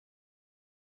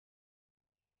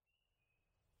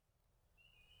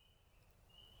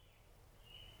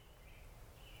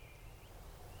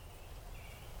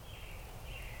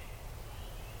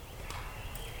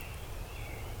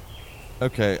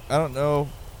Okay, I don't know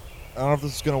if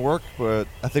this is gonna work, but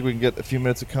I think we can get a few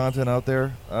minutes of content out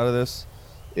of this.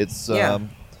 It's so we know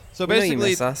you basically,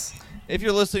 miss us. if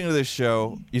you're listening to this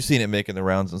show, you've seen it making the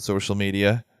rounds on social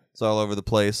media. It's all over the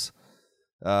place.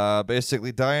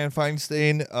 Basically, Dianne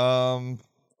Feinstein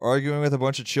arguing with a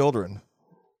bunch of children.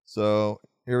 So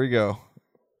here we go.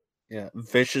 Yeah,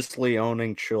 viciously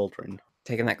owning children.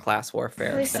 Taking that class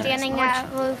warfare. We're standing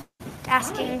we're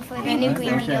asking for the new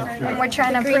Green Deal, and we're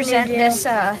trying to present this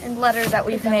letter that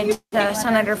we've made to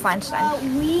Senator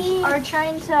Feinstein. We are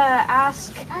trying to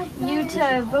ask you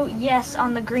to vote yes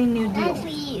on the Green New Deal.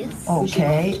 Please.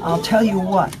 Okay, I'll tell you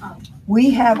what.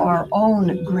 We have our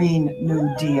own Green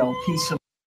New Deal piece of.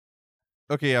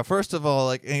 Okay, yeah. First of all,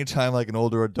 like anytime like an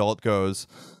older adult goes,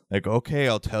 like, okay,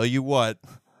 I'll tell you what.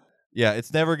 Yeah,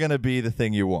 it's never gonna be the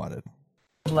thing you wanted.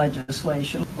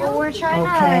 Legislation. Well, we're trying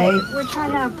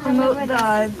to promote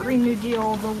the Green New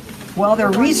Deal. Well, there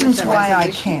are reasons why I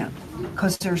can't,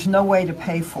 because there's no way to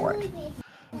pay for it.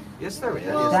 Yes, there is.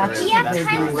 That's We have what they're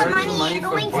tons doing. of money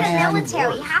going to the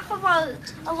military.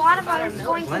 A lot of ours is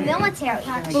going to the military.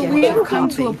 But we have come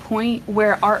to a point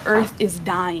where our Earth is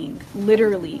dying,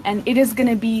 literally, and it is going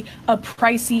to be a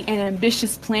pricey and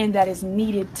ambitious plan that is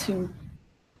needed to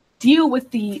deal with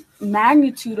the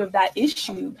magnitude of that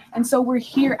issue. And so we're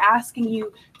here asking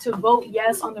you to vote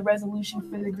yes on the resolution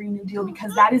for the Green New Deal,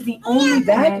 because that is the only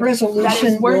That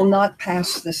resolution will not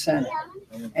pass the Senate.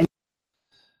 And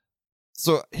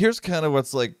So here's kind of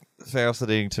what's like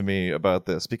fascinating to me about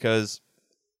this, because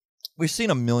we've seen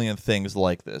a million things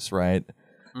like this, right?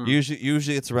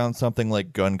 Usually it's around something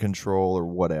like gun control or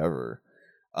whatever.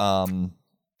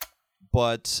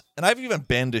 But I've even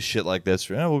been to shit like this.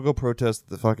 We'll go protest at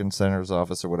the fucking senator's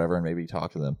office or whatever, and maybe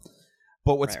talk to them.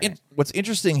 But what's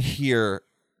interesting here,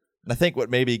 and I think what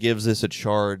maybe gives this a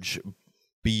charge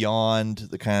beyond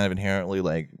the kind of inherently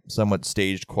like somewhat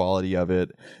staged quality of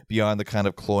it, beyond the kind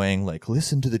of cloying like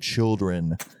listen to the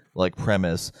children like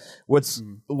premise,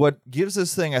 what gives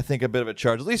this thing I think a bit of a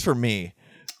charge, at least for me,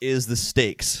 is the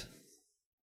stakes.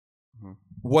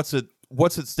 What's at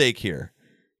stake here?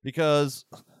 Because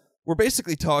we're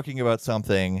basically talking about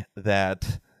something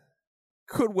that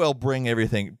could well bring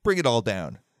it all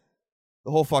down. The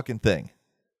whole fucking thing.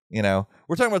 You know?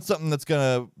 We're talking about something that's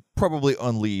gonna probably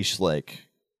unleash like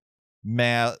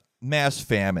mass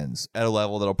famines at a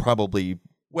level that'll probably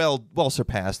well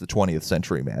surpass the 20th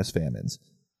century mass famines.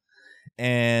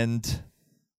 And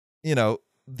you know,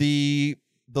 the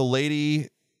lady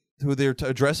who they're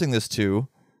addressing this to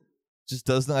just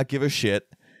does not give a shit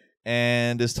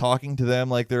and is talking to them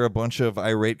like they're a bunch of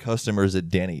irate customers at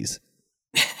Denny's.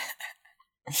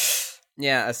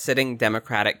 Yeah, a sitting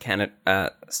Democratic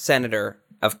senator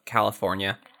of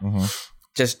California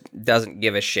just doesn't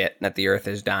give a shit that the Earth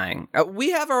is dying. We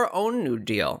have our own New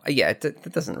Deal. Yeah,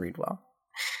 it doesn't read well.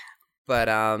 But,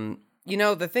 you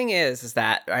know, the thing is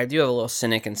that I do have a little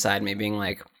cynic inside me being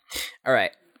like, all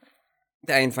right,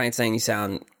 Dianne Feinstein, you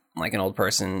sound like an old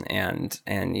person and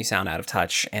you sound out of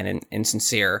touch and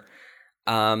insincere.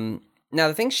 Now,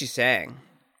 the thing she's saying,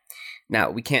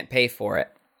 now, we can't pay for it,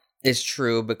 is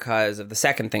true because of the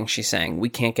second thing she's saying. We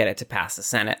can't get it to pass the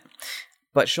Senate.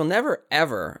 But she'll never,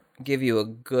 ever give you a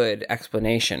good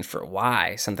explanation for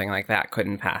why something like that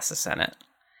couldn't pass the Senate.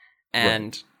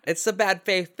 And it's a bad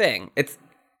faith thing.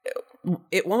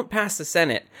 It won't pass the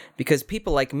Senate because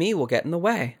people like me will get in the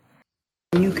way.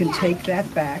 you can take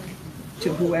that back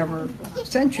to whoever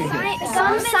sent you here.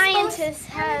 Some scientists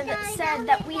have said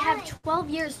that we have 12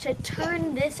 years to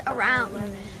turn this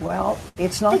around. Well,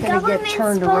 it's not going to get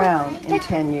turned around in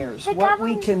 10 years. What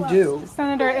we can do,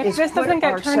 Senator, if this doesn't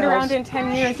get turned around in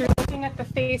 10 years, you're looking at the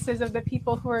faces of the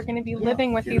people who are going to be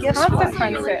living with these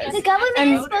consequences. The government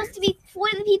is supposed to be for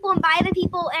the people and by the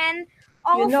people and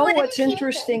all you know for the what's people.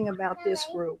 interesting about this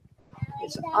group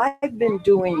is I've been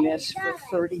doing this for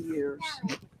 30 years.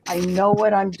 I know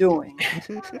what I'm doing.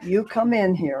 You come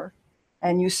in here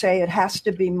and you say it has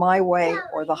to be my way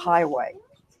or the highway.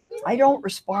 I don't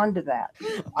respond to that.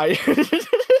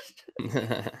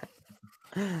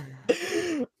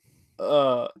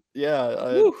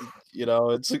 You know,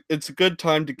 it's a good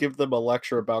time to give them a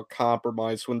lecture about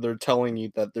compromise when they're telling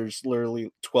you that there's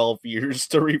literally 12 years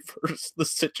to reverse the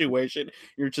situation.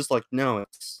 You're just like, no,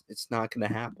 it's not going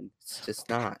to happen. It's just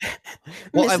not.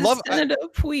 Well, Senator,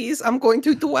 please, I'm going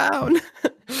to drown.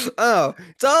 Oh,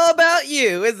 it's all about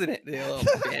you, isn't it? You little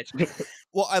bitch.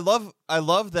 Well, I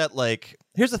love that. Like,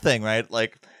 here's the thing, right?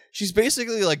 Like, she's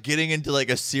basically like getting into like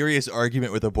a serious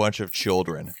argument with a bunch of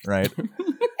children, right?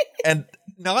 And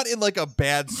not in like a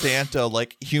bad Santa,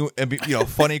 like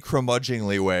funny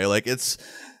curmudgeonly way. Like it's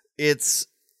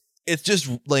it's just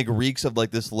like reeks of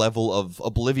like this level of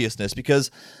obliviousness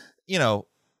because, you know,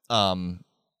 the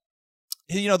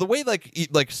way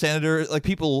like senator, like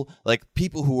people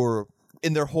who are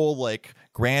in their whole like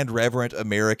grand reverent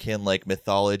American like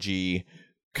mythology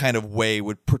kind of way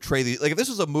would portray these. Like if this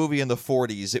was a movie in the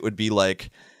 40s, it would be like,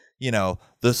 you know,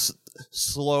 this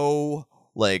slow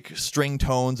like string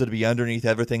tones that'd be underneath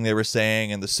everything they were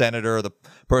saying, and the senator, the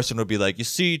person would be like, "You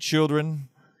see, children,"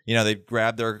 you know, they'd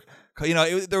grab their, you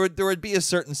know, there would be a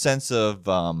certain sense of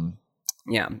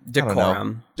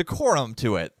decorum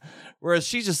to it. Whereas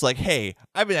she's just like, "Hey,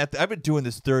 I've been doing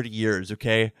this 30 years.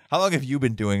 Okay, how long have you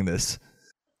been doing this?"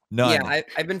 None. Yeah,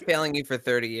 I've been failing you for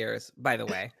 30 years. By the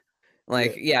way,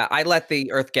 like, yeah, I let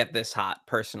the Earth get this hot.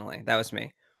 Personally, that was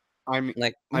me. I mean,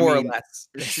 more or less.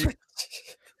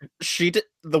 She did.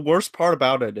 The worst part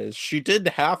about it is she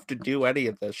didn't have to do any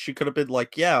of this. She could have been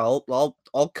like, "Yeah,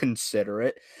 I'll consider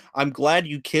it. I'm glad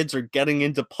you kids are getting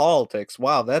into politics.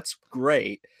 Wow, that's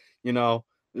great. You know,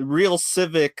 real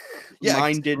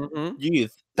civic-minded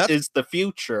youth is the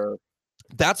future."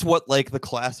 That's what like the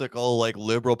classical like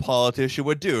liberal politician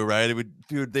would do, right?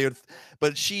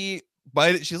 But she's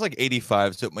like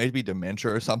 85, so it might be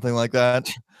dementia or something like that.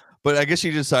 But I guess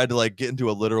she decided to like get into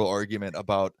a literal argument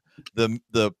about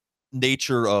the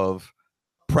nature of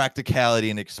practicality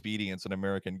and expedience in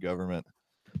American government.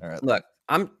 All right. Look,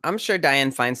 I'm sure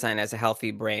Dianne Feinstein has a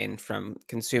healthy brain from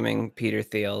consuming Peter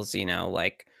Thiel's, you know,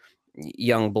 like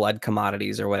young blood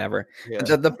commodities or whatever. Yeah.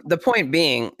 The point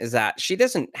being is that she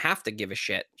doesn't have to give a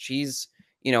shit. She's,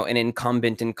 you know, an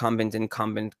incumbent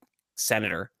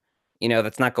senator, you know,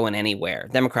 that's not going anywhere.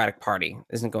 Democratic Party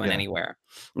isn't going anywhere.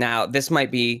 Now, this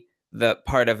might be the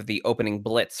part of the opening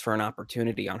blitz for an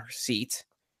opportunity on her seat.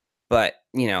 But,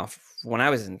 you know, when I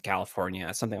was in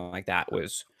California, something like that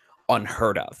was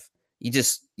unheard of. You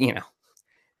just, you know,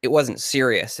 it wasn't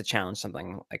serious to challenge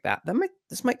something like that.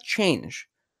 This might change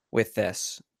with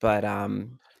this, but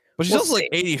she's also like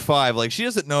 85. Like she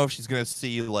doesn't know if she's gonna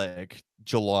see like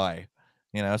July,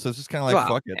 you know. So it's just kind of like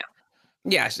fuck it.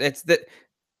 Yeah, it's that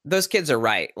those kids are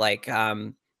right. Like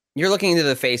you're looking into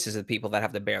the faces of people that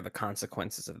have to bear the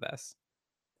consequences of this,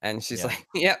 and she's like,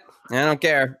 "Yep, I don't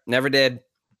care. Never did."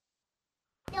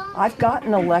 I've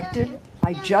gotten elected.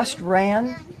 I just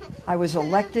ran. I was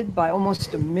elected by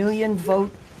almost 1 million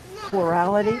vote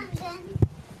plurality.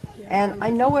 And I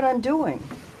know what I'm doing.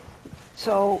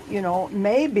 So, you know,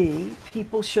 maybe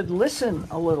people should listen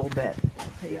a little bit.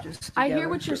 I hear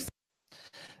what you're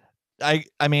saying.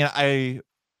 I mean,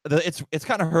 it's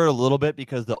kind of hurt a little bit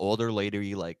because the older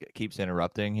lady like keeps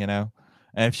interrupting, you know,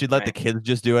 and if she'd let the kids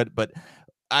just do it. But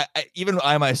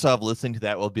I myself listening to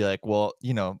that will be like, well,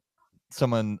 you know,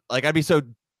 someone like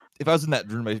if I was in that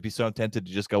room, I'd be so tempted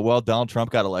to just go, well, Donald Trump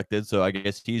got elected, so I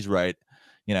guess he's right,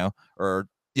 you know, or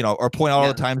point out all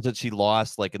the times that she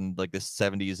lost, like in like the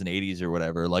 70s and 80s or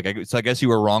whatever. Like, so I guess you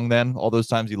were wrong then, all those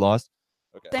times you lost.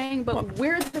 Okay. Saying, but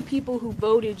we're the people who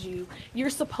voted you. You're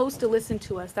supposed to listen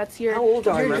to us. That's your How old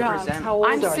are your you? job. How old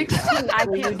I'm are 16. I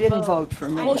you? can't You didn't vote for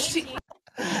me. Well,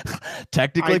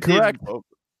 Technically correct.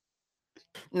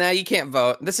 No, you can't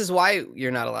vote. This is why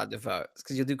you're not allowed to vote. It's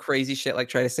because you'll do crazy shit like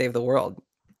try to save the world.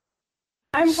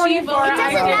 I'm 24. It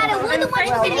doesn't matter. We're the ones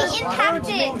who's going to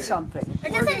be impacted. Something.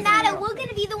 It doesn't matter. We're going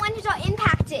to be the ones who are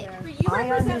impacted. I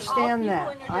understand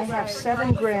that. I have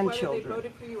 7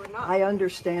 grandchildren. I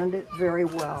understand it very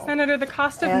well. Senator, the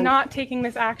cost of not taking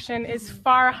this action is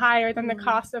far higher than the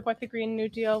cost of what the Green New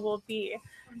Deal will be.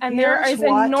 And there is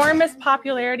enormous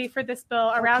popularity for this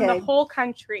bill around the whole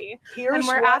country. And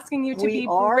we're asking you to be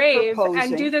brave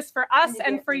and do this for us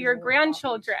and for your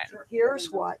grandchildren.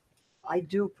 Here's what I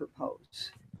do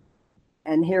propose.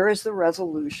 And here is the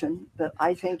resolution that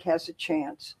I think has a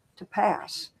chance to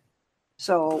pass.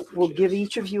 So we'll give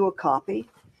each of you a copy.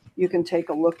 You can take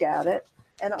a look at it.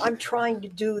 And I'm trying to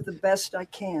do the best I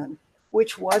can,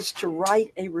 which was to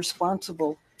write a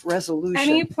responsible resolution.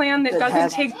 Any plan that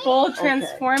doesn't take bold,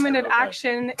 transformative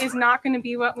action is not going to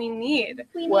be what we need.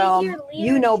 Well,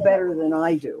 you know better than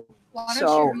I do.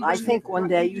 So I think one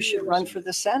day you should run for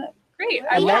the Senate. Great.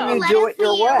 And then you do it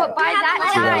your way. But by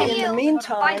that time, in the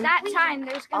meantime,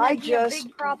 there's going to be a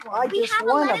big problem. I just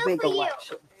won a big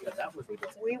election.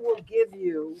 We will give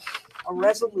you a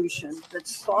resolution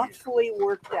that's thoughtfully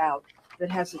worked out, that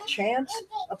has a chance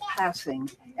of passing,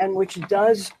 and which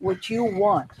does what you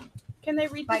want. Can they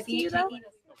read this to you, though?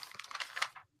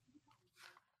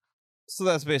 So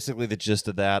that's basically the gist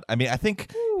of that. I mean, I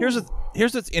think here's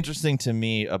what's interesting to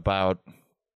me about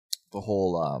the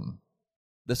whole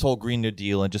this whole Green New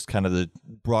Deal and just kind of the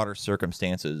broader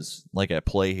circumstances like at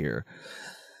play here.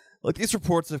 Like, these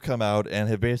reports have come out and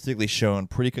have basically shown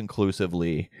pretty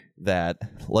conclusively that,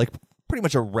 like, pretty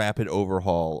much a rapid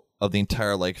overhaul of the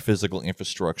entire, like, physical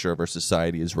infrastructure of our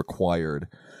society is required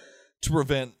to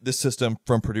prevent this system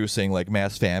from producing, like,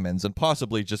 mass famines and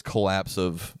possibly just collapse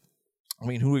of... I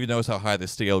mean, who even knows how high the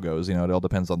scale goes? You know, it all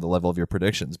depends on the level of your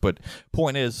predictions. But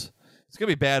point is, it's going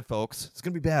to be bad, folks. It's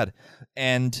going to be bad.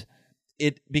 And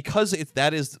because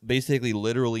that is basically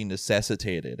literally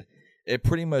necessitated, it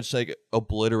pretty much like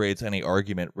obliterates any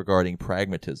argument regarding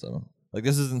pragmatism. Like,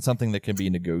 this isn't something that can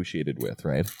be negotiated with,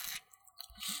 right?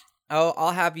 Oh,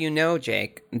 I'll have you know,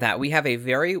 Jake, that we have a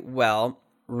very well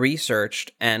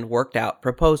researched and worked out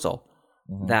proposal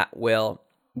that will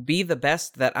be the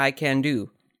best that I can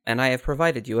do, and I have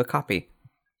provided you a copy.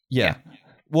 Yeah.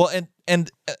 Well,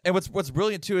 and what's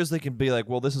brilliant too is they can be like,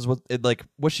 well, this is what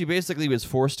she basically was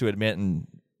forced to admit and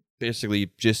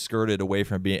basically just skirted away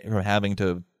from having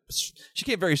to. She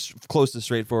came very close to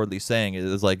straightforwardly saying it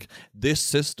is like, this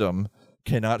system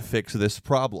cannot fix this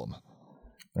problem,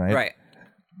 right? Right.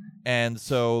 And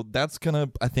so that's gonna,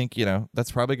 I think,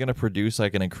 that's probably gonna produce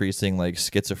like an increasing like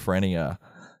schizophrenia,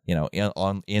 in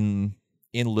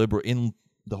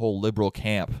the whole liberal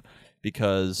camp,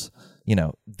 because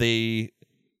they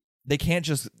can't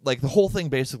just, like, the whole thing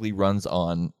basically runs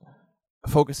on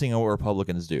focusing on what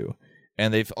Republicans do,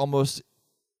 and they've almost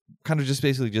kind of just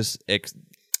basically just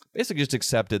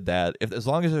accepted that as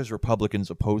long as there's Republicans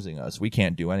opposing us, we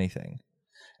can't do anything.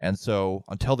 And so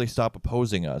until they stop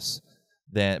opposing us,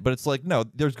 but it's like, no,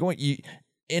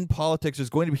 in politics, there's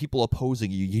going to be people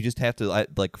opposing you. You just have to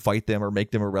like fight them or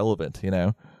make them irrelevant.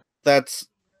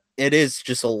 It is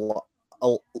just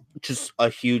just a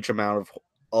huge amount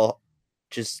of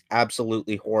just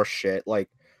absolutely horse shit. Like,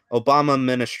 Obama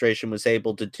administration was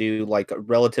able to do like a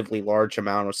relatively large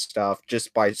amount of stuff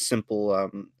just by simple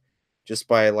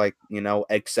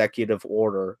executive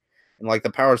order, and like the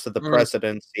powers of the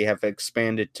presidency have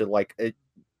expanded to like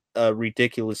a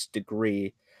ridiculous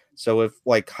degree. So if,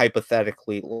 like,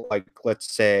 hypothetically, like,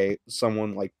 let's say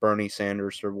someone like Bernie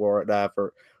Sanders or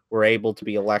whatever were able to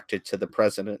be elected to the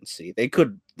presidency, they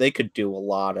could do a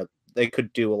lot of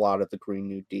the Green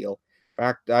New Deal. In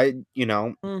fact,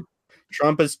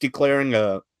 Trump is declaring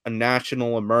a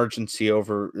national emergency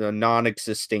over a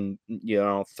non-existing,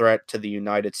 threat to the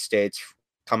United States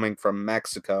coming from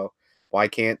Mexico. Why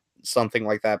can't something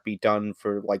like that be done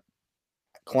for, like,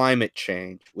 climate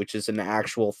change, which is an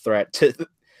actual threat to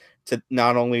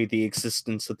not only the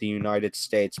existence of the United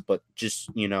States, but just,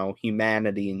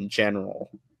 humanity in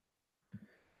general?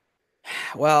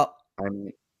 Well,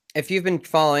 if you've been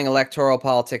following electoral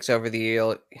politics over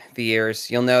the years,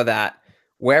 you'll know that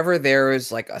wherever there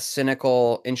is like a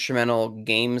cynical, instrumental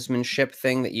gamesmanship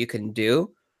thing that you can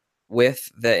do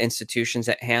with the institutions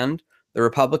at hand, the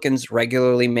Republicans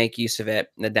regularly make use of it,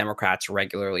 and the Democrats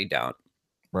regularly don't.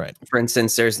 Right. For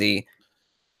instance, there's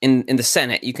in the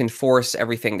Senate, you can force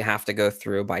everything to have to go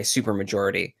through by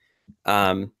supermajority,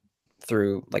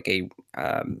 through like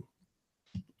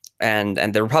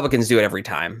and the Republicans do it every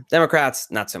time.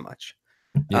 Democrats, not so much.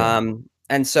 Yeah.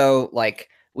 And so, like,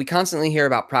 we constantly hear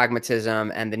about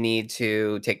pragmatism and the need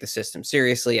to take the system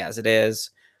seriously as it is,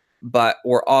 but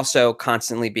we're also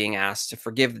constantly being asked to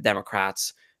forgive the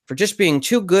Democrats for just being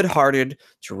too good-hearted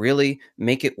to really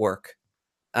make it work.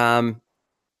 And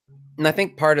I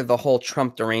think part of the whole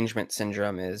Trump derangement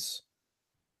syndrome is,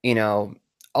 a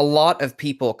lot of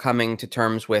people coming to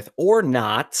terms with, or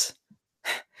not,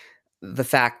 the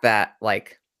fact that,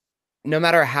 like, no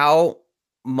matter how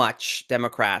much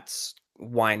Democrats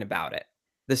whine about it,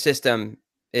 the system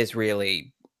is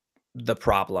really the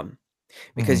problem,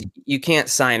 because you can't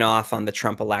sign off on the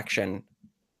Trump election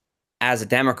as a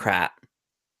Democrat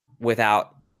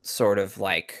without sort of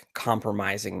like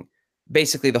compromising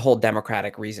basically the whole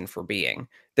Democratic reason for being.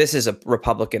 This is a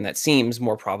Republican that seems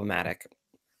more problematic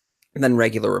than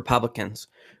regular Republicans.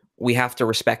 We have to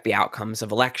respect the outcomes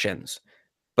of elections,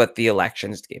 but the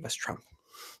elections gave us Trump.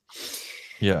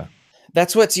 Yeah.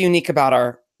 That's what's unique about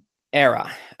our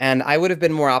era. And I would have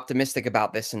been more optimistic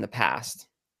about this in the past.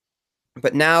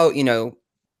 But now, the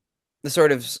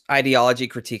sort of ideology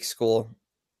critique school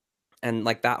and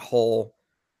like that whole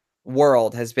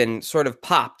world has been sort of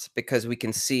popped, because we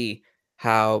can see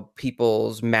how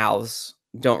people's mouths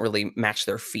don't really match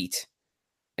their feet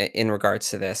in regards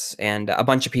to this. And a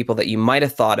bunch of people that you might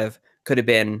have thought of could have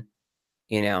been,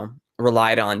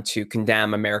 relied on to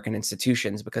condemn American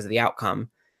institutions because of the outcome,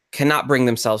 cannot bring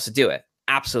themselves to do it.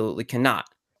 Absolutely cannot.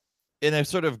 In a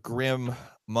sort of grim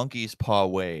monkey's paw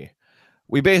way,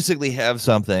 we basically have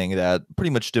something that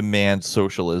pretty much demands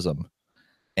socialism,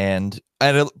 and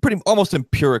at a pretty almost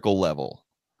empirical level.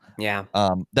 Yeah.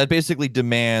 That basically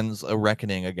demands a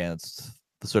reckoning against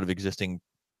the sort of existing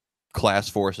class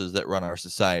forces that run our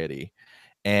society.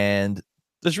 And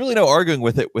there's really no arguing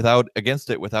against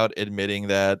it without admitting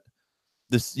that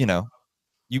this,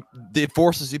 it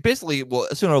forces you basically, well,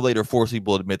 sooner or later force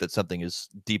people to admit that something is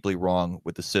deeply wrong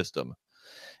with the system.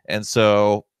 And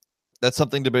so that's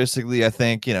something to basically, I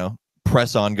think,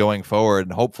 press on going forward,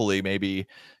 and hopefully maybe,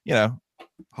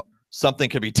 something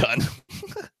can be done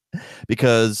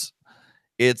because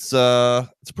it's a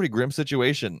pretty grim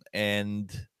situation.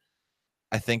 And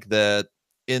I think that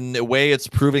in a way it's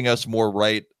proving us more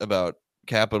right about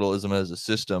capitalism as a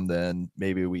system than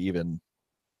maybe we even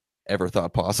ever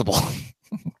thought possible.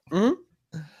 Mm-hmm.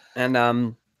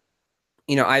 And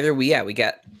either we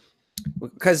get,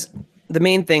 because the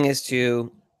main thing is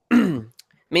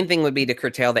main thing would be to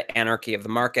curtail the anarchy of the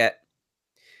market,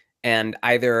 and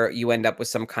either you end up with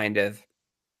some kind of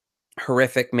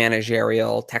horrific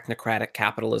managerial technocratic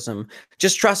capitalism.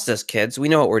 Just trust us, kids, we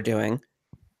know what we're doing.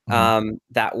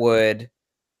 That would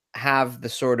have the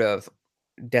sort of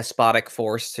despotic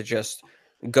force to just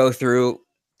go through,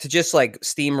 to just like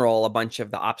steamroll a bunch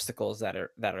of the obstacles that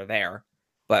are there,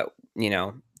 but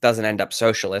doesn't end up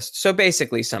socialist. So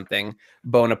basically something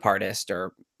Bonapartist,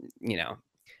 or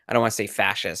I don't want to say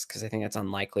fascist because I think that's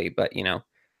unlikely, but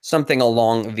something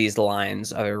along these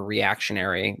lines of a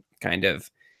reactionary kind of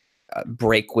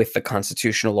break with the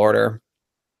constitutional order,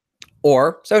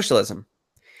 or socialism.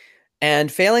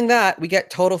 And failing that, we get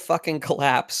total fucking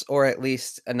collapse, or at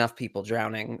least enough people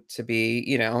drowning to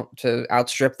be, to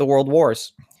outstrip the world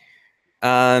wars.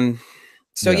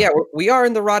 So yeah, we are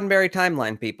in the Roddenberry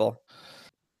timeline, people.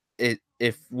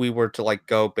 If we were to like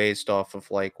go based off of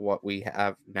like what we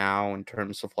have now in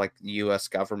terms of like the U.S.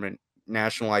 government,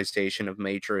 nationalization of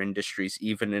major industries,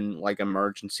 even in like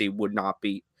emergency, would not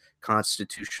be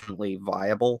constitutionally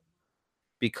viable,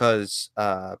 because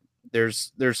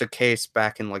there's a case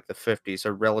back in like the 50s,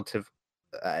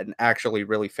 an actually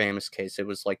really famous case. It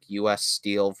was like U.S.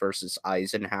 Steel versus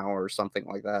Eisenhower or something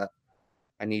like that.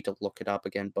 I need to look it up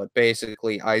again, but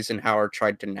basically Eisenhower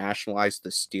tried to nationalize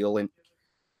the steel and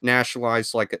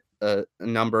nationalize like a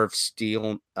number of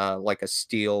steel, like a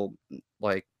steel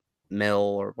like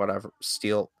mill or whatever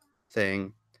steel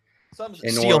thing. Some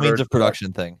steel means of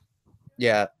production thing.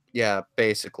 Yeah,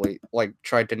 basically, like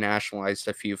tried to nationalize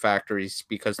a few factories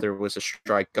because there was a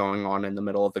strike going on in the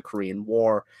middle of the Korean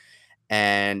War,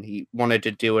 and he wanted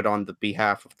to do it on the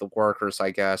behalf of the workers,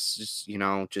 I guess.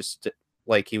 Just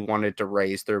like he wanted to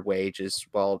raise their wages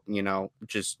while,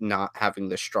 just not having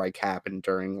the strike happen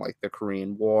during like the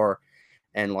Korean War.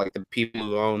 And like the people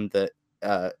who owned the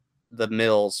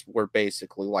mills were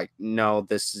basically like, no,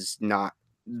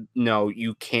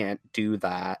 you can't do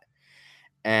that.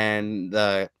 And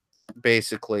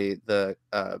basically it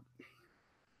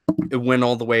went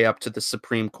all the way up to the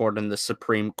Supreme Court, and the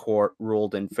Supreme Court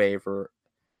ruled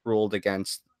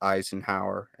against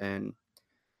Eisenhower. And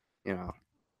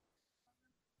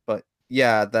but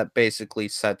yeah, that basically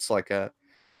sets like a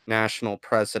national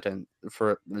precedent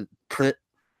for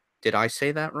did I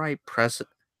say that right? Precedent.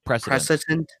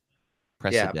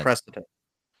 Yeah, precedent.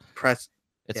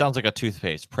 It sounds like a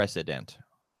toothpaste. Precedent.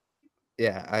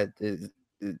 Yeah,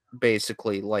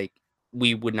 basically, like,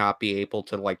 we would not be able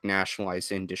to like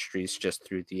nationalize industries just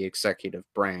through the executive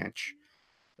branch.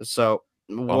 So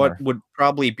what would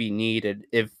probably be needed,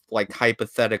 if like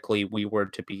hypothetically we were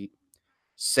to be,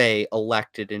 say,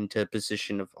 elected into a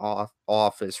position of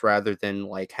office rather than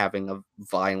like having a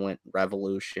violent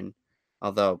revolution,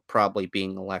 although probably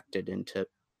being elected into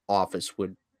office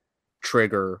would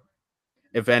trigger,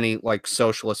 if any like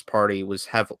socialist party was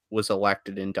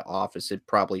elected into office, it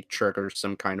probably triggers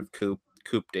some kind of coup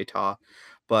d'etat.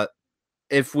 But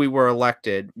if we were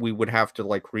elected, we would have to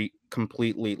like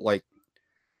completely like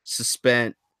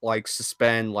suspend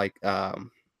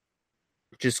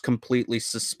just completely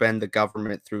suspend the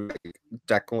government through like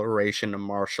declaration of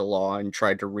martial law and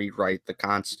try to rewrite the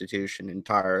Constitution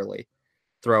entirely.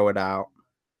 Throw it out.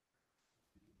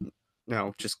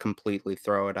 No, just completely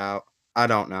throw it out. I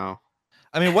don't know.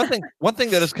 I mean, one thing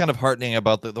that is kind of heartening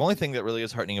about the only thing that really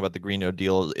is heartening about the Green New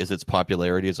Deal is its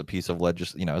popularity as a piece of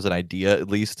as an idea, at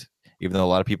least, even though a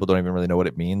lot of people don't even really know what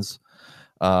it means.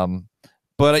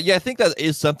 But yeah, I think that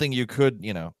is something you could,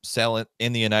 sell it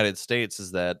in the United States,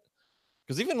 is that,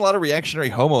 because even a lot of reactionary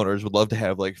homeowners would love to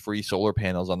have like free solar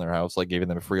panels on their house, like giving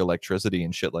them free electricity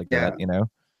and shit like that,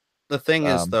 The thing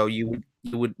is, though, you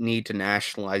would need to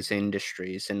nationalize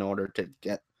industries in order to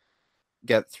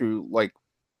get through, like,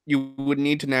 you would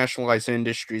need to nationalize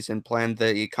industries and plan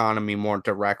the economy more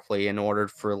directly in order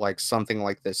for like something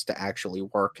like this to actually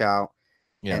work out.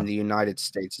 Yeah. And the United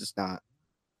States is not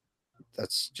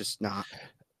that's just not.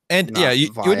 And not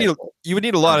you would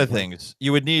need a lot of things.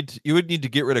 You would need to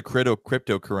get rid of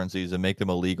cryptocurrencies and make them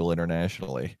illegal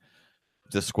internationally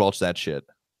to squelch that shit.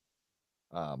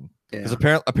 Because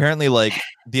apparently, like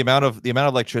the amount of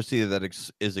electricity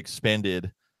that is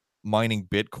expended mining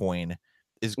Bitcoin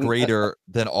is greater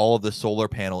than all of the solar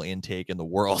panel intake in the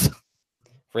world.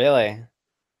 Really?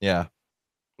 Yeah.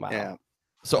 Wow. Yeah.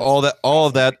 So all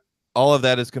of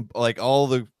that is like all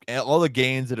the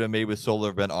gains that are made with solar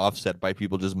have been offset by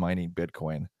people just mining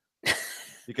Bitcoin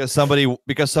because somebody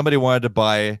wanted to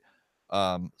buy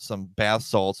some bath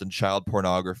salts and child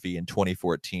pornography in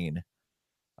 2014.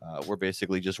 We're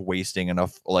basically just wasting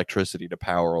enough electricity to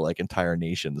power like entire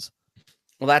nations.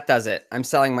 Well, that does it. I'm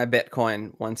selling my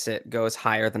Bitcoin once it goes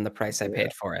higher than the price I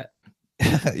paid for it.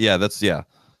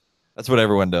 That's what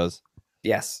everyone does.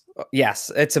 Yes.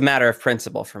 It's a matter of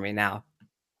principle for me now.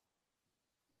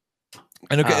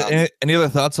 And okay, any other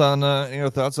thoughts on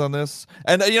this?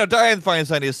 And Dianne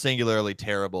Feinstein is singularly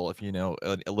terrible if you know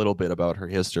a little bit about her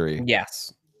history.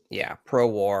 Yes. Yeah.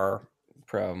 Pro-war.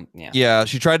 Yeah.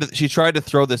 She tried to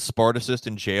throw this Spartacist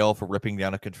in jail for ripping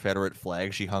down a Confederate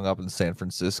flag she hung up in San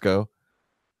Francisco.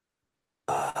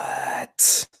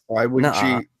 What? Why would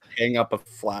she hang up a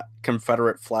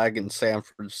Confederate flag in San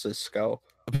Francisco?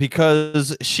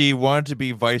 Because she wanted to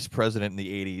be vice president in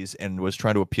the 80s and was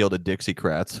trying to appeal to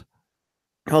Dixiecrats.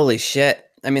 Holy shit.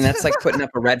 I mean, that's like putting up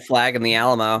a red flag in the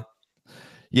Alamo.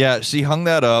 Yeah, she hung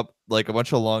that up. Like a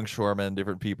bunch of longshoremen,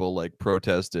 different people like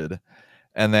protested.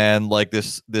 And then like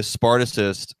this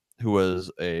Spartacist who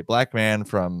was a black man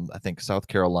from, I think, South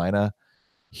Carolina,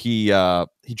 he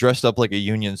dressed up like a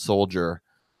Union soldier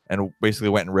and basically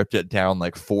went and ripped it down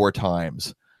like 4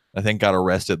 times. I think got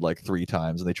arrested like 3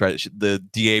 times, and the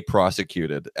DA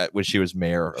prosecuted when she was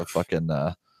mayor of fucking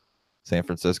San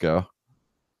Francisco.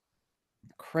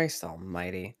 Christ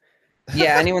almighty.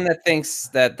 Yeah, anyone that thinks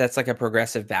that that's like a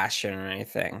progressive bastion or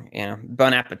anything,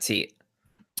 bon appetit.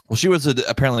 Well, she was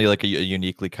apparently like a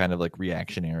uniquely kind of like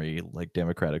reactionary, like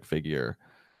Democratic figure.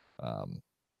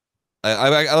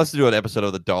 I listened to an episode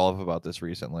of The Dollop about this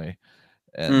recently,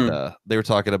 and they were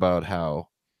talking about how,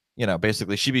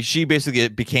 basically she basically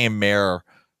became mayor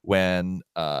when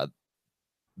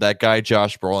that guy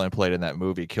Josh Brolin played in that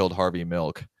movie killed Harvey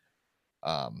Milk.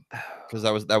 Because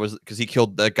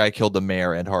that guy killed the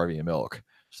mayor and Harvey Milk.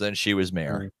 So then she was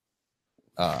mayor.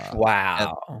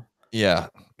 Wow. Yeah,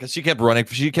 because she kept running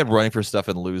for stuff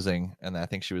and losing, and I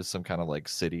think she was some kind of like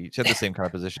city. She had the same kind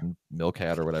of position Milk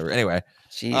had or whatever. Anyway,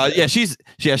 she is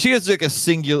like a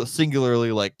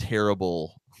singularly like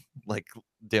terrible like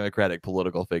Democratic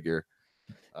political figure.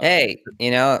 Hey,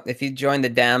 if you join the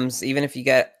Dems, even if you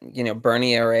get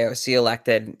Bernie or AOC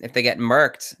elected, if they get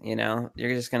murked,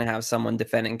 you're just gonna have someone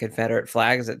defending Confederate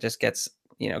flags that just gets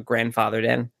grandfathered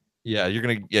in. Yeah, you're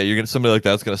gonna somebody like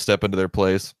that's gonna step into their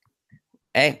place.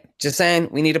 Hey, just saying,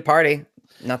 we need a party.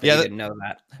 Not that you didn't know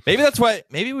that. Maybe that's why.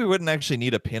 Maybe we wouldn't actually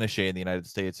need a Pinochet in the United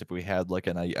States if we had like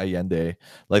an Allende.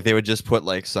 Like they would just put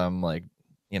like some like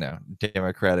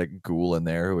Democratic ghoul in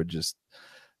there who would just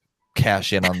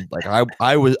cash in on like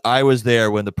I was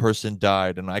there when the person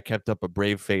died and I kept up a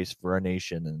brave face for our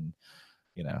nation and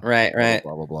right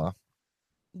blah blah blah.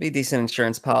 Be decent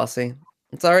insurance policy.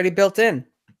 It's already built in.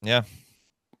 Yeah.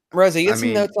 Rosa, you get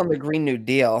some notes on the Green New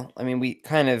Deal. I mean, we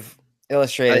kind of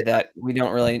illustrated that we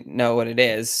don't really know what it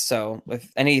is, so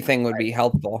if anything would be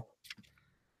helpful.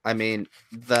 I mean,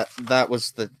 that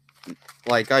was the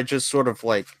I just sort of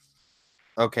in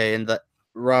the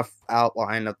rough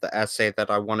outline of the essay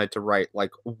that I wanted to write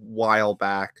like a while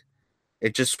back,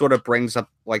 it just sort of brings up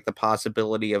like the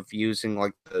possibility of using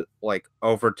like the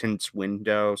Overton's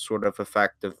window sort of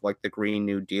effect of like the Green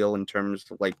New Deal in terms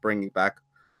of like bringing back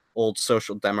old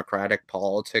social democratic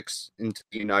politics into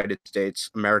the United States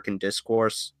American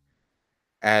discourse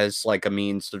as like a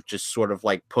means of just sort of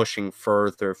like pushing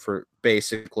further for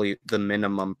basically the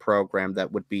minimum program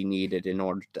that would be needed in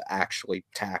order to actually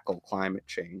tackle climate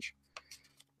change.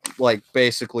 Like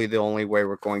basically the only way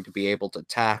we're going to be able to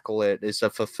tackle it is a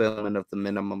fulfillment of the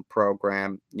minimum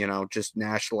program, just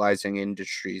nationalizing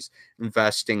industries,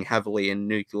 investing heavily in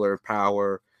nuclear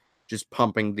power, just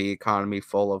pumping the economy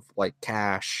full of like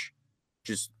cash,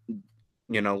 just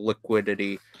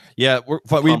liquidity. Yeah,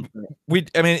 I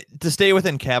mean, to stay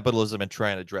within capitalism and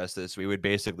try and address this, we would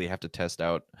basically have to test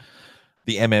out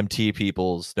the MMT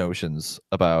people's notions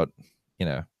about,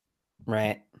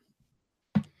 Right.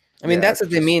 I mean, that's what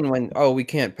they mean when we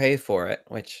can't pay for it.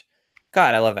 Which,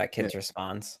 God, I love that kid's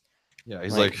response. Yeah,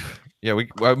 he's like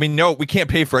no, we can't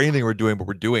pay for anything we're doing, but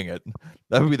we're doing it.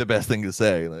 That would be the best thing to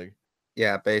say. Like.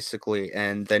 Yeah, basically,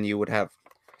 and then you would have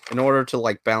in order to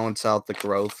like balance out the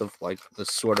growth of like the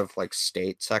sort of like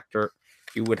state sector,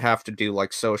 you would have to do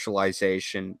like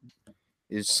socialization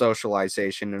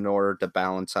in order to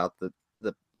balance out the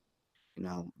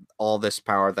all this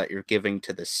power that you're giving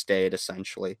to the state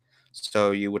essentially.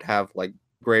 So you would have like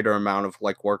greater amount of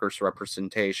like workers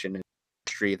representation in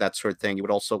industry, that sort of thing. You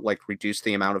would also like reduce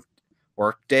the amount of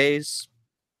work days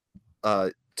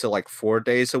to like 4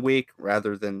 days a week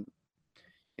rather than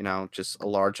just a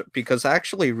large, because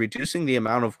actually reducing the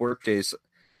amount of work days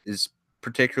is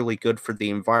particularly good for the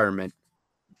environment.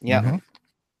 Yeah. Mhm.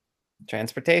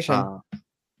 Transportation.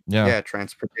 Yeah,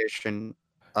 transportation.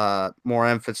 More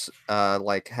emphasis,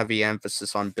 like heavy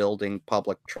emphasis on building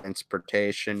public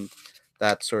transportation,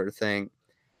 that sort of thing.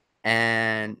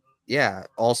 And yeah,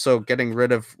 also getting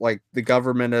rid of like the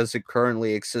government as it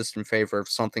currently exists in favor of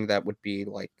something that would be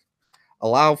like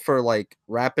allow for like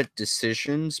rapid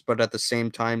decisions, but at the same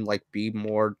time like be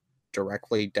more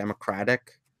directly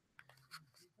democratic.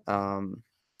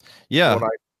 Yeah.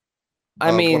 What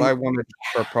I mean, what I wanted to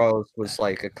propose was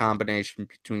like a combination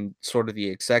between sort of the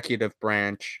executive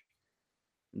branch,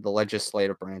 the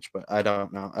legislative branch, but I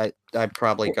don't know. I'd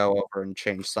probably go over and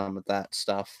change some of that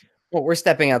stuff. well, we're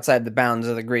stepping outside the bounds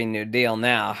of the Green New Deal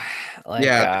now. Like,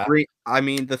 Yeah, I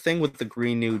mean, the thing with the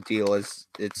Green New Deal is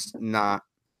it's not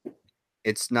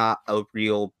a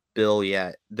real bill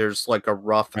yet. There's like a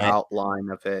rough outline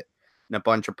of it and a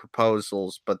bunch of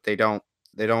proposals, but they don't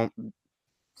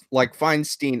like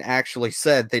Feinstein actually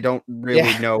said they don't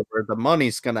really know where the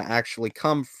money's going to actually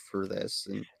come for this.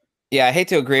 And yeah, I hate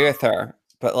to agree with her,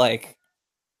 but like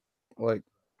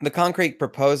the concrete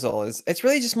proposal it's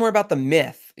really just more about the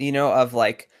myth, of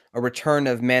like a return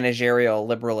of managerial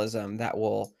liberalism that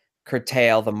will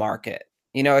curtail the market.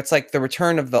 It's like the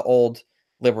return of the old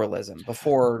liberalism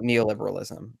before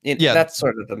neoliberalism. That's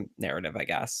sort of the narrative, I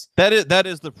guess. That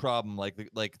is the problem. Like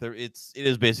there, it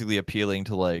is basically appealing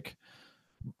to like.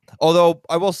 Although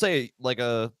I will say, like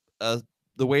the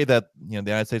way that the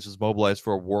United States was mobilized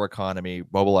for a war economy,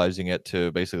 mobilizing it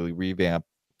to basically revamp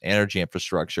energy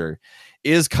infrastructure,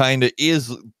 is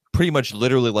pretty much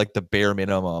literally like the bare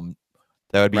minimum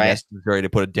that would be necessary to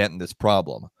put a dent in this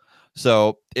problem.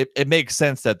 So it makes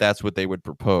sense that that's what they would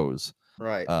propose.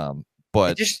 Right.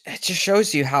 But it just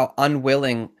shows you how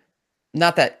unwilling,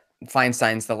 not that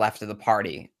Feinstein's the left of the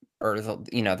party or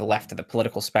the left of the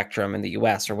political spectrum in the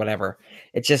US or whatever.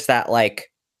 It's just that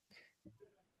like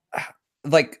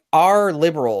our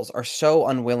liberals are so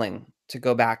unwilling to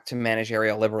go back to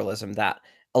managerial liberalism that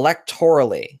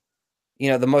electorally,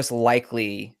 the most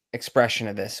likely expression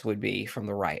of this would be from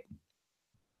the right.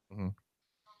 Mm-hmm.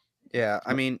 Yeah,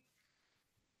 I mean,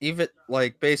 even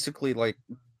like basically like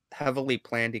heavily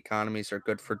planned economies are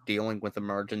good for dealing with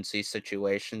emergency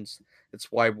situations.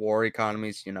 It's why war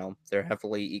economies, they're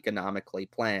heavily economically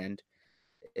planned.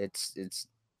 It's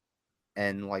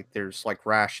and like there's like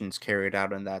rations carried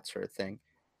out and that sort of thing,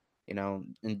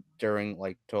 during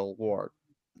like total war.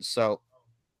 So,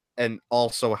 and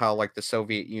also how like the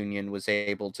Soviet Union was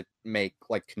able to make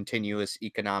like continuous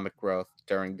economic growth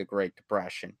during the Great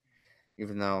Depression,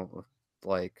 even though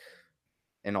like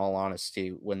in all honesty,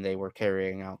 when they were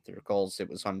carrying out their goals, it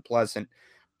was unpleasant,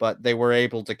 but they were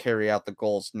able to carry out the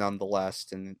goals nonetheless,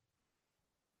 and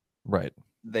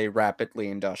they rapidly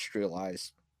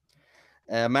industrialized.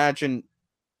 Imagine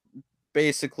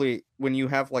basically when you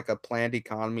have like a planned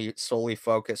economy solely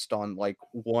focused on like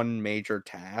one major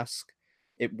task,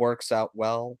 it works out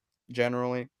well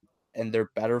generally, and they're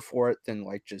better for it than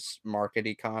like just market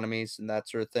economies and that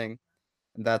sort of thing.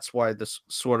 And that's why this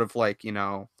sort of like,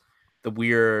 the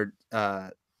weird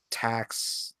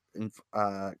tax and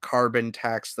carbon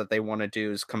tax that they want to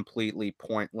do is completely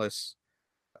pointless.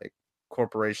 Like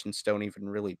corporations don't even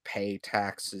really pay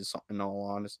taxes in all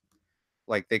honesty.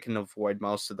 Like they can avoid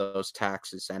most of those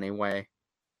taxes anyway.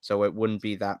 So it wouldn't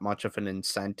be that much of an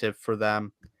incentive for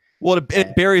them. Well,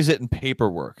 it buries it in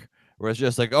paperwork where it's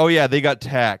just like, oh yeah, they got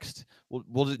taxed.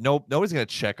 Well, nobody's gonna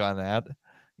check on that.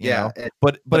 You know?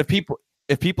 But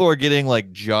if people are getting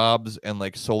like jobs and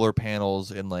like solar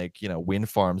panels and like wind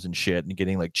farms and shit and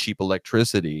getting like cheap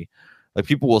electricity, like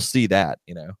people will see that.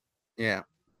 Yeah,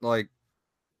 like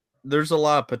there's a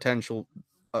lot of potential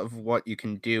of what you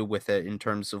can do with it in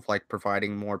terms of like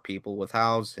providing more people with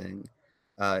housing,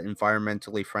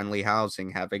 environmentally friendly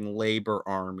housing, having labor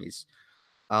armies,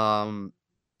 and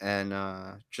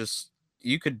just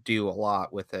you could do a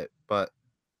lot with it, but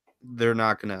they're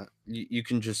not gonna. You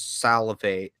can just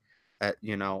salivate at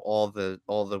all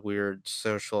the weird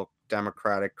social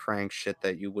democratic crank shit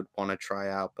that you would want to try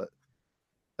out, but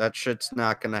that shit's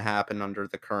not gonna happen under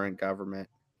the current government.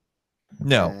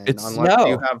 No, and unless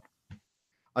you have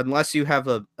unless you have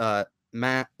a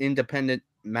independent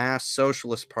mass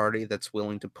socialist party that's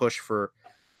willing to push for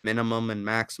minimum and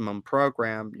maximum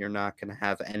program, you're not going to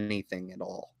have anything at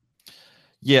all.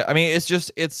 Yeah, I mean,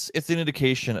 it's an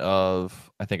indication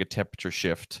of, I think, a temperature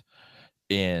shift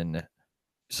in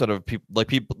sort of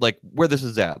people like where this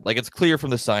is at. Like, it's clear from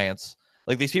the science.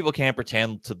 Like, these people can't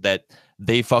pretend that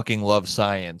they fucking love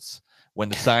science when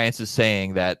the science is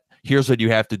saying that here's what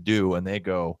you have to do, and they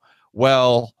go,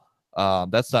 well,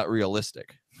 that's not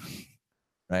realistic,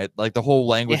 right? Like, the whole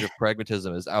language of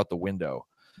pragmatism is out the window.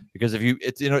 Because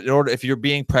if you're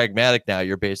being pragmatic now,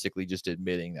 you're basically just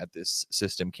admitting that this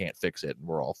system can't fix it and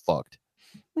we're all fucked.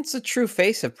 It's the true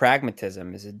face of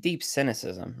pragmatism is a deep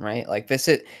cynicism, right? Like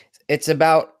it's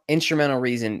about instrumental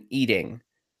reason eating.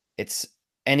 It's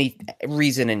any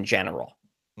reason in general.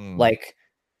 Like,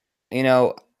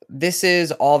 this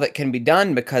is all that can be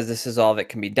done because this is all that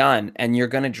can be done, and you're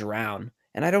going to drown.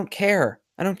 And I don't care.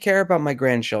 I don't care about my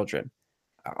grandchildren.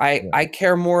 I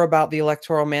care more about the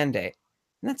electoral mandate.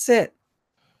 And that's it.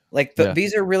 Like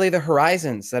these are really the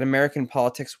horizons that American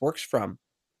politics works from.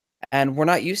 And we're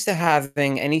not used to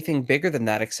having anything bigger than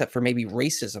that, except for maybe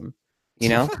racism,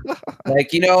 like,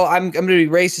 I'm going to be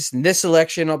racist in this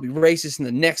election. I'll be racist in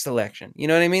the next election. You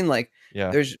know what I mean? Like,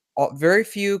 there's very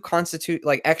few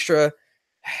extra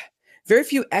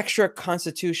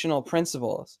constitutional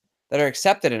principles that are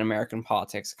accepted in American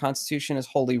politics. The Constitution is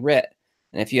holy writ.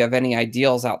 And if you have any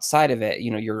ideals outside of it,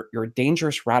 you're a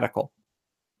dangerous radical.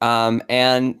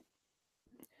 And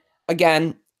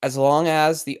again, as long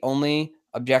as the only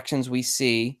objections we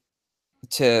see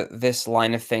to this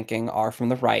line of thinking are from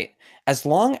the right, as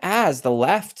long as the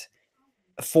left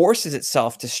forces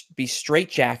itself to be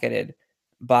straitjacketed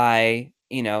by,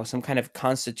 some kind of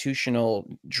constitutional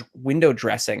window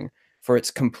dressing for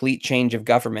its complete change of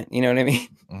government, you know what I mean?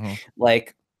 Mm-hmm.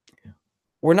 Like,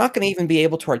 we're not going to even be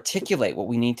able to articulate what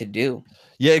we need to do.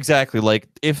 Yeah, exactly. Like,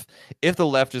 if the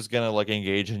left is going to like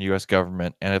engage in U.S.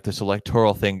 government, and if this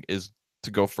electoral thing is to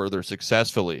go further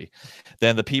successfully,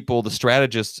 then the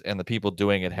strategists and the people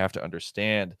doing it have to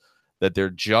understand that their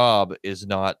job is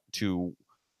not to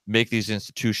make these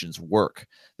institutions work.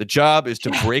 The job is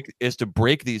to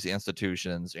break these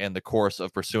institutions in the course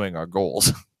of pursuing our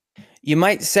goals. You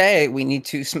might say we need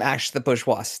to smash the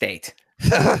bourgeois state.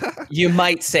 You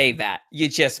might say that. You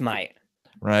just might.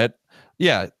 Right?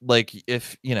 Yeah, like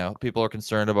if, people are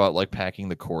concerned about like packing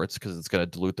the courts because it's going to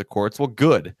dilute the courts, well,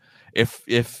 good. If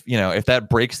that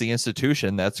breaks the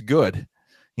institution, that's good.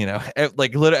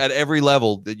 Like at every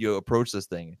level that you approach this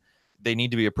thing, they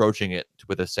need to be approaching it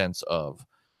with a sense of,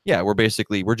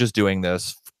 we're just doing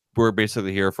this. We're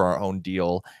basically here for our own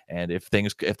deal. And if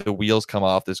the wheels come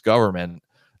off this government,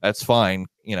 that's fine.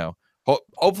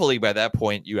 Hopefully by that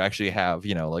point you actually have,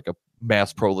 like a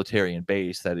mass proletarian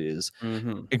base that is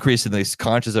increasingly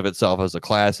conscious of itself as a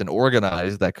class and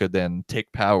organized, that could then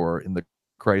take power in the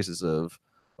crisis of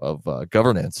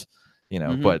governance.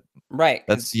 But right,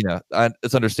 that's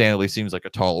it's understandably seems like a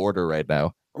tall order right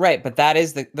now. Right, but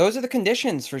those are the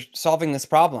conditions for solving this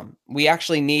problem. We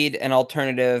actually need an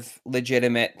alternative,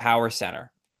 legitimate power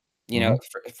center.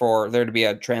 For there to be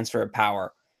a transfer of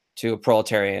power to a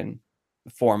proletarian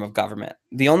form of government.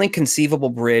 The only conceivable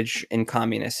bridge in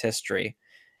communist history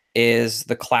is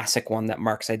the classic one that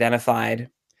Marx identified.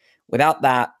 Without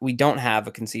that, we don't have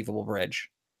a conceivable bridge.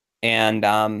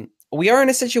 And we are in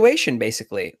a situation,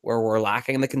 basically, where we're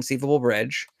lacking the conceivable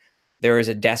bridge. There is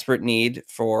a desperate need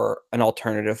for an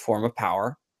alternative form of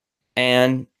power,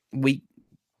 and we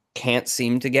can't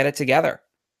seem to get it together.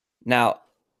 Now,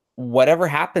 whatever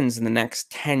happens in the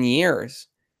next 10 years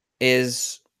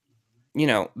is,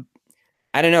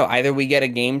 I don't know, either we get a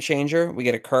game changer, we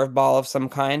get a curveball of some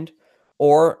kind,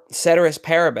 or ceteris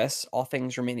paribus, all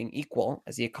things remaining equal,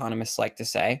 as the economists like to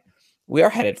say, we are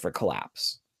headed for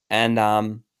collapse.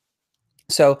 And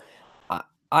so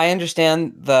I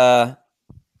understand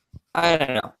I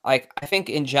don't know. I think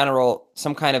in general,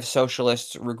 some kind of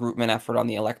socialist regroupment effort on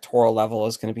the electoral level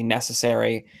is going to be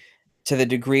necessary. To the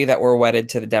degree that we're wedded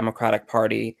to the Democratic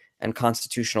Party and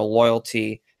constitutional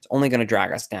loyalty, it's only going to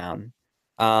drag us down.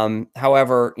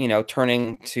 However,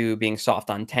 turning to being soft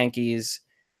on tankies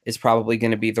is probably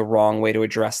going to be the wrong way to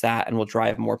address that, and will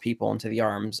drive more people into the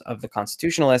arms of the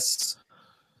constitutionalists.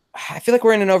 I feel like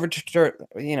we're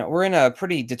in a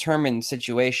pretty determined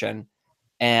situation,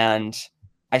 and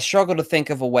I struggle to think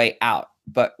of a way out.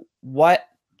 But what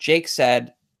Jake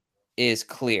said is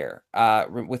clear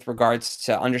with regards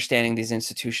to understanding these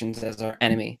institutions as our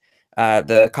enemy.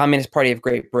 The Communist Party of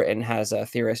Great Britain has a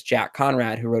theorist, Jack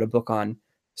Conrad, who wrote a book on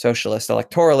socialist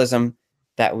electoralism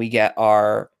that we get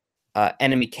our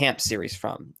Enemy Camp series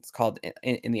from. It's called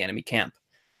In the Enemy Camp.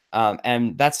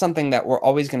 And that's something that we're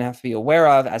always going to have to be aware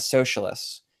of as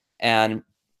socialists. And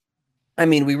I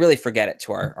mean, we really forget it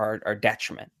to our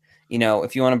detriment. You know,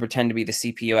 if you want to pretend to be the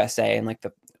CPUSA in like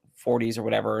the 40s or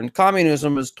whatever, and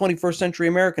communism is 21st century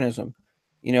Americanism,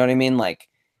 you know what I mean? Like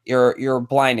you're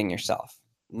blinding yourself.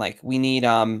 Like we need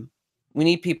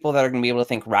people that are going to be able to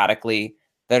think radically,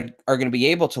 that are going to be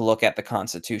able to look at the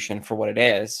Constitution for what it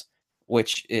is,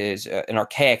 which is an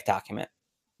archaic document.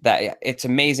 That it's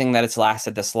amazing that it's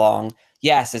lasted this long.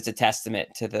 Yes, it's a testament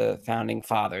to the founding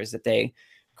fathers that they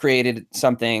created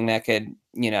something that could,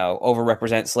 you know,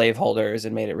 overrepresent slaveholders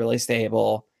and made it really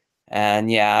stable. And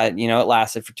yeah, you know, it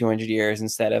lasted for 200 years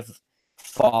instead of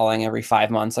falling every 5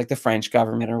 months like the French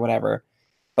government or whatever.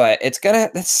 But that's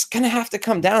gonna have to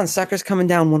come down. Sucker's coming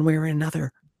down one way or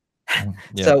another.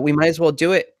 Yeah. So we might as well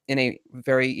do it in a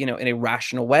very, you know, in a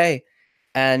rational way.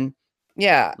 And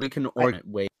yeah, we can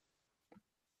wait.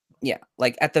 Yeah,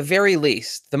 like at the very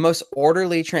least, the most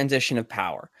orderly transition of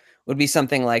power would be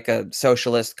something like a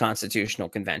socialist constitutional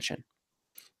convention.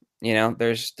 You know,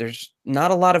 there's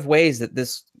not a lot of ways that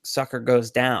this sucker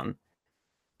goes down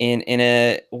in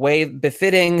a way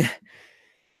befitting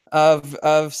of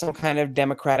some kind of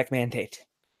democratic mandate.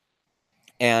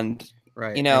 And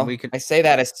right, you know, I say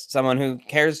that as someone who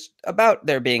cares about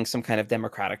there being some kind of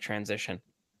democratic transition.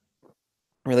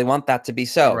 I really want that to be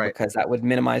so, because that would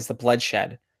minimize the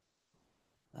bloodshed.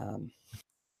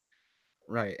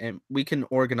 Right, and we can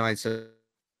organize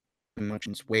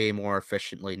emotions way more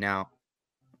efficiently now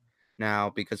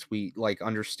because we like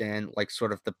understand like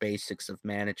sort of the basics of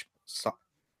management. So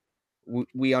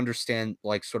we understand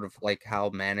like sort of like how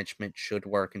management should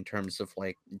work in terms of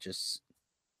like just,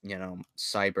 you know,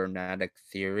 cybernetic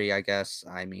theory, I guess.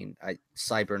 I mean,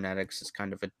 cybernetics is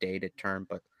kind of a dated term,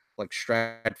 but like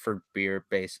Stratford Beer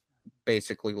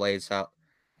basically lays out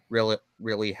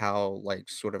really how like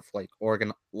sort of like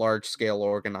large scale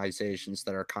organizations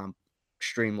that are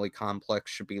extremely complex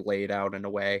should be laid out in a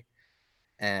way.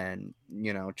 And,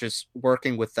 you know, just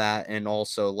working with that and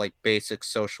also like basic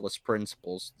socialist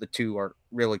principles, the two are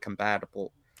really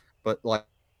compatible. But like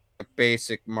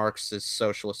basic Marxist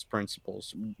socialist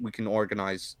principles, we can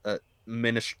organize the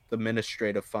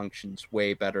administrative functions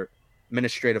way better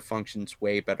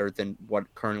than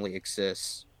what currently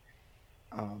exists.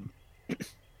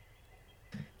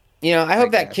 You know, I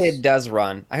hope that kid does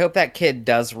run. I hope that kid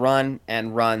does run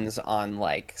and runs on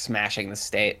like smashing the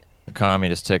state. The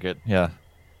communist ticket, yeah.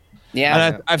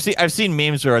 Yeah, and I've seen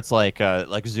memes where it's like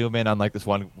zoom in on like this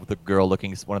one with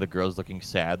one of the girls looking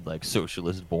sad, like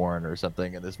socialist born or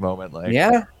something in this moment. Like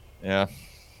yeah.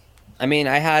 I mean,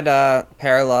 I had a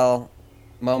parallel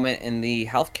moment in the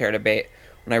healthcare debate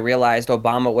when I realized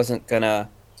Obama wasn't gonna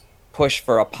push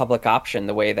for a public option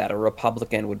the way that a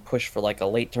Republican would push for like a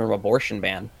late-term abortion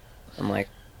ban. I'm like,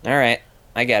 all right,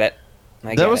 I get it.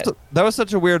 That was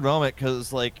such a weird moment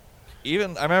because like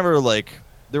even I remember like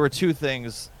there were two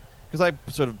things. Because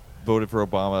I sort of voted for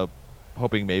Obama,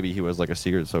 hoping maybe he was like a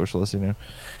secret socialist, you know,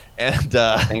 and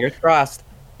fingers crossed.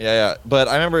 Yeah. But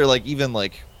I remember like even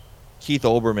like Keith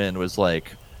Olbermann was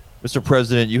like, "Mr.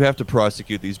 President, you have to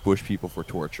prosecute these Bush people for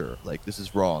torture. Like this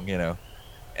is wrong, you know,"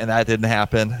 and that didn't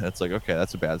happen. It's like, okay,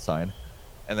 that's a bad sign.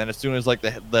 And then as soon as like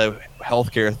the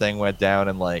healthcare thing went down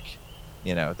and like,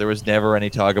 you know, there was never any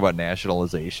talk about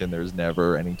nationalization. There was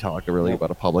never any talk really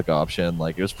about a public option.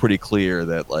 Like it was pretty clear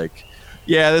that like.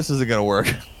 Yeah, this isn't gonna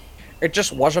work. It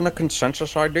just wasn't a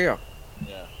consensus idea.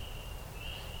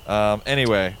 Yeah.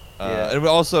 Anyway. And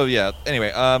also, yeah. Anyway.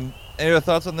 Any other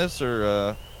thoughts on this,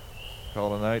 or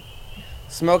call it a night?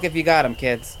 Smoke if you got them,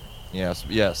 kids.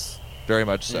 Yes. Very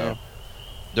much so.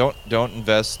 Yeah. Don't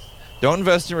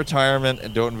invest in retirement,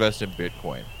 and don't invest in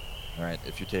Bitcoin. All right,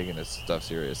 if you're taking this stuff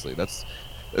seriously, that's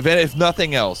if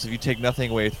nothing else. If you take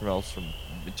nothing away from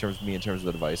in terms of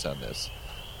advice on this.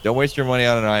 Don't waste your money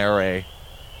on an IRA,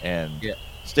 and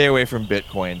stay away from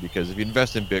Bitcoin, because if you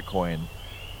invest in Bitcoin,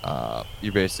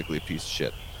 you're basically a piece of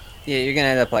shit. Yeah, you're gonna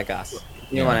end up like us.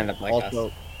 You want to end up like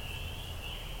us.